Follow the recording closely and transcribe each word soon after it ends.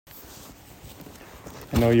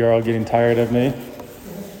I know you're all getting tired of me.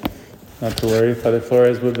 Not to worry, Father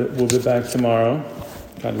Flores will be back tomorrow,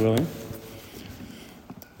 God willing.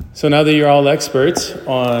 So now that you're all experts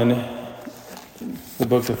on the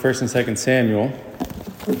books of 1st and 2nd Samuel,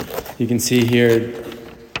 you can see here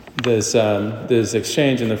this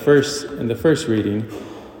exchange in the first reading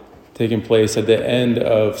taking place at the end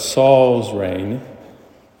of Saul's reign,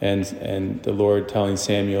 and the Lord telling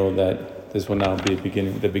Samuel that this will now be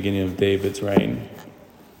the beginning of David's reign.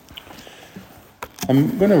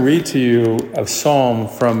 I'm going to read to you a psalm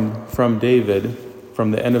from David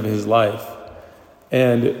from the end of his life.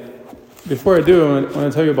 And before I do, I want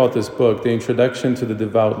to tell you about this book, The Introduction to the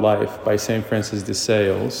Devout Life by St. Francis de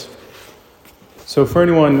Sales. So for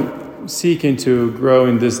anyone seeking to grow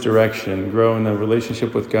in this direction, grow in a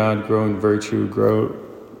relationship with God, grow in virtue, grow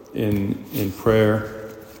in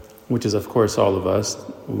prayer, which is of course all of us,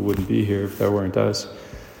 we wouldn't be here if that weren't us.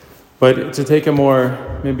 But to take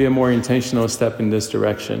maybe a more intentional step in this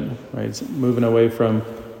direction, right? It's moving away from,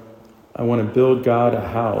 I want to build God a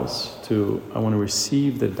house, to I want to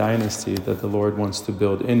receive the dynasty that the Lord wants to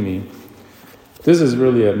build in me. This is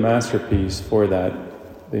really a masterpiece for that,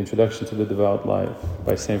 The Introduction to the Devout Life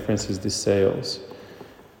by St. Francis de Sales.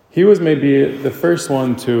 He was maybe the first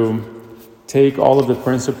one to take all of the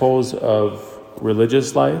principles of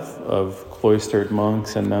religious life, of cloistered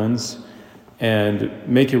monks and nuns, and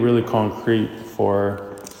make it really concrete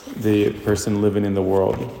for the person living in the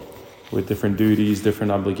world with different duties,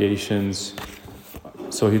 different obligations.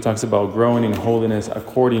 So he talks about growing in holiness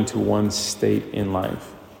according to one's state in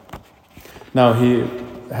life. Now he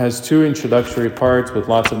has 2 introductory parts with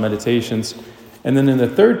lots of meditations. And then in the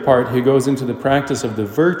third part, he goes into the practice of the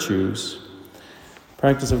virtues.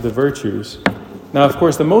 Now, of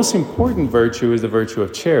course, the most important virtue is the virtue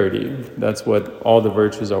of charity. That's what all the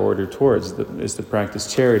virtues are ordered towards, is to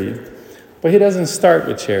practice charity. But he doesn't start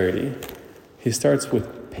with charity. He starts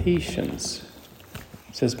with patience.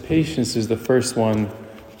 He says patience is the first one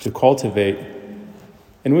to cultivate.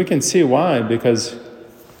 And we can see why, because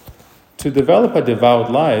to develop a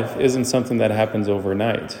devout life isn't something that happens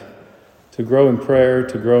overnight. To grow in prayer,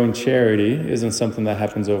 to grow in charity isn't something that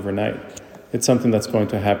happens overnight. It's something that's going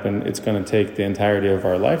to happen. It's going to take the entirety of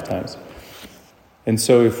our lifetimes. And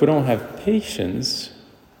so if we don't have patience,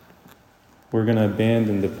 we're going to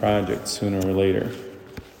abandon the project sooner or later.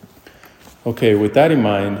 Okay, with that in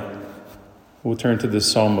mind, we'll turn to the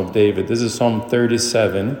Psalm of David. This is Psalm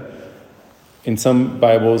 37. In some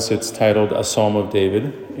Bibles, it's titled A Psalm of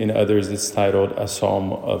David. In others, it's titled A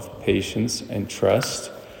Psalm of Patience and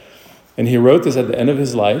Trust. And he wrote this at the end of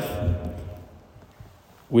his life.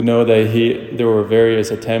 We know that there were various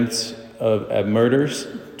attempts at murders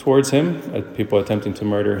towards him, people attempting to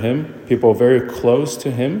murder him, people very close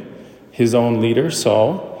to him. His own leader,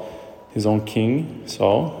 Saul, his own king,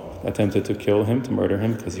 Saul, attempted to kill him, to murder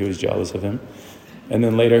him, because he was jealous of him. And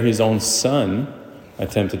then later his own son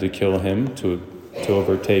attempted to kill him, to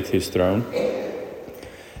overtake his throne.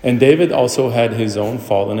 And David also had his own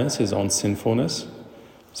fallenness, his own sinfulness.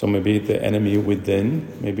 So maybe the enemy within,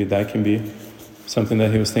 maybe that can be something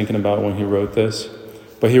that he was thinking about when he wrote this.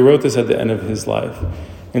 But he wrote this at the end of his life.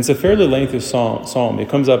 And it's a fairly lengthy psalm. It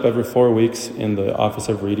comes up every 4 weeks in the Office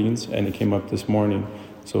of Readings, and it came up this morning.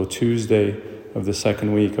 So Tuesday of the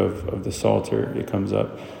second week of the Psalter, it comes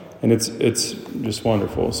up. And it's just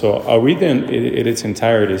wonderful. So I'll read it in its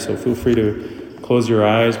entirety, so feel free to close your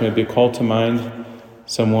eyes, maybe call to mind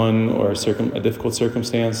someone or a difficult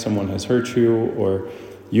circumstance, someone has hurt you, or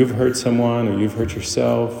you've hurt someone, or you've hurt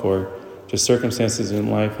yourself, or just circumstances in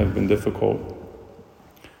life have been difficult.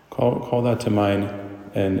 Call that to mind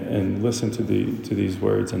and listen to these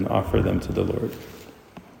words and offer them to the Lord.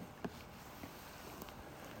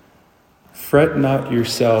 Fret not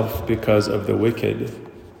yourself because of the wicked.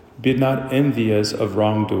 Be not envious of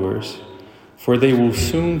wrongdoers, for they will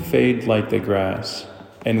soon fade like the grass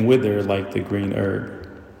and wither like the green herb.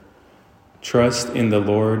 Trust in the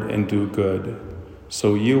Lord and do good,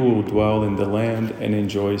 so you will dwell in the land and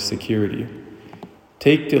enjoy security.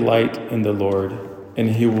 Take delight in the Lord,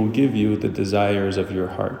 and he will give you the desires of your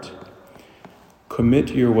heart. Commit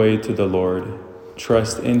your way to the Lord,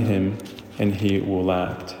 trust in him, and he will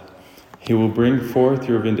act. He will bring forth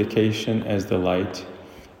your vindication as the light,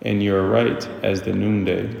 and your right as the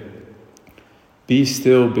noonday. Be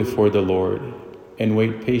still before the Lord, and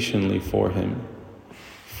wait patiently for him.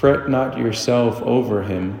 Fret not yourself over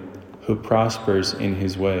him who prospers in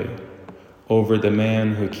his way, over the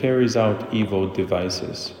man who carries out evil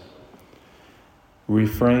devices.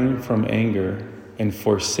 Refrain from anger and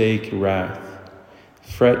forsake wrath.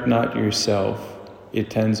 Fret not yourself, it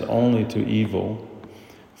tends only to evil.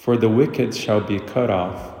 For the wicked shall be cut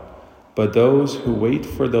off, but those who wait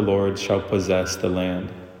for the Lord shall possess the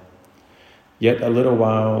land. Yet a little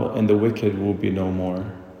while, and the wicked will be no more.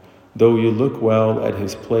 Though you look well at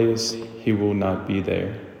his place, he will not be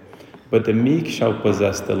there. But the meek shall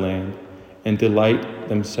possess the land, and delight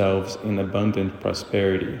themselves in abundant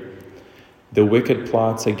prosperity. The wicked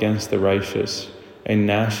plots against the righteous, and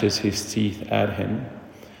gnashes his teeth at him.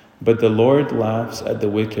 But the Lord laughs at the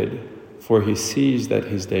wicked, for he sees that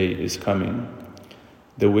his day is coming.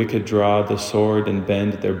 The wicked draw the sword and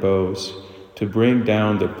bend their bows, to bring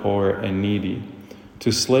down the poor and needy,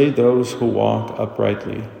 to slay those who walk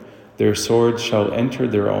uprightly. Their swords shall enter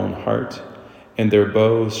their own heart, and their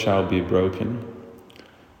bows shall be broken.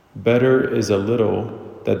 Better is a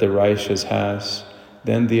little that the righteous has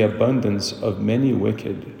than the abundance of many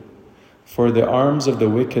wicked. For the arms of the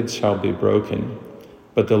wicked shall be broken,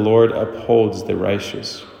 but the Lord upholds the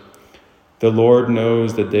righteous. The Lord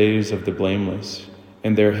knows the days of the blameless,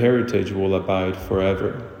 and their heritage will abide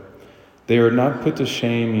forever. They are not put to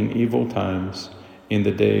shame in evil times. In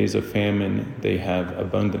the days of famine they have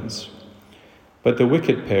abundance. But the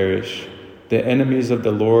wicked perish. The enemies of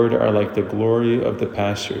the Lord are like the glory of the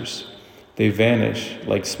pastures. They vanish,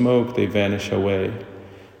 like smoke they vanish away.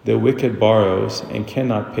 The wicked borrows and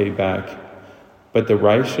cannot pay back, but the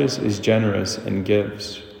righteous is generous and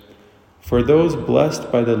gives. For those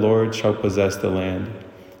blessed by the Lord shall possess the land,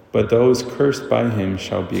 but those cursed by him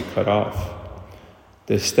shall be cut off.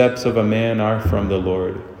 The steps of a man are from the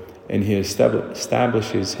Lord, and he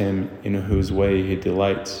establishes him in whose way he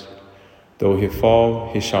delights. Though he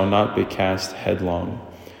fall, he shall not be cast headlong,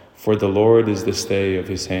 for the Lord is the stay of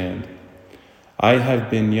his hand. I have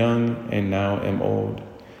been young and now am old,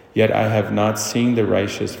 yet I have not seen the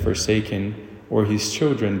righteous forsaken, or his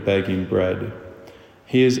children begging bread.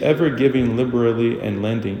 He is ever giving liberally and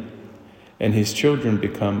lending, and his children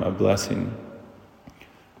become a blessing.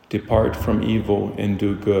 Depart from evil and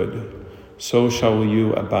do good, so shall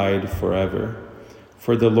you abide forever.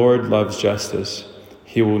 For the Lord loves justice,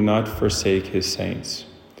 he will not forsake his saints.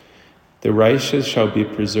 The righteous shall be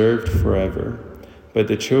preserved forever, but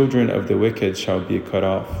the children of the wicked shall be cut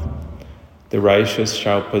off. The righteous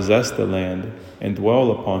shall possess the land and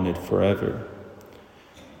dwell upon it forever.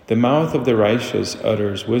 The mouth of the righteous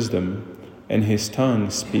utters wisdom, and his tongue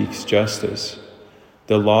speaks justice.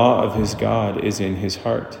 The law of his God is in his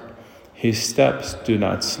heart. His steps do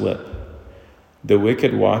not slip. The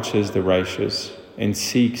wicked watches the righteous and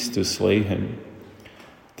seeks to slay him.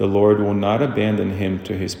 The Lord will not abandon him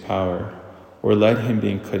to his power, or let him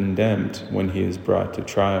be condemned when he is brought to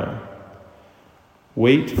trial.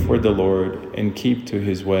 Wait for the Lord and keep to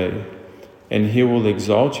his way, and he will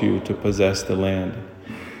exalt you to possess the land.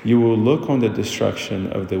 You will look on the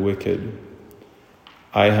destruction of the wicked.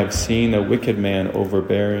 I have seen a wicked man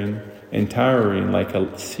overbearing and towering like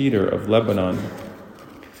a cedar of Lebanon.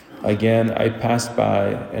 Again I passed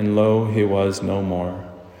by, and lo, he was no more.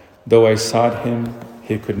 Though I sought him,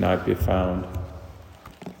 he could not be found.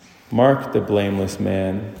 Mark the blameless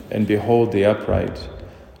man, and behold the upright,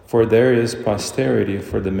 for there is posterity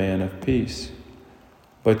for the man of peace.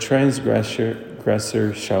 But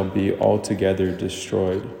transgressor shall be altogether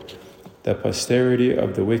destroyed. The posterity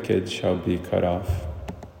of the wicked shall be cut off.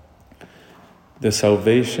 The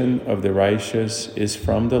salvation of the righteous is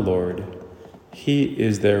from the Lord. He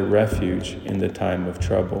is their refuge in the time of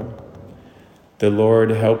trouble. The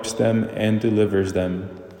Lord helps them and delivers them.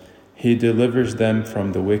 He delivers them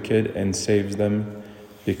from the wicked and saves them,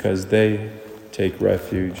 because they take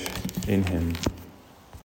refuge in him.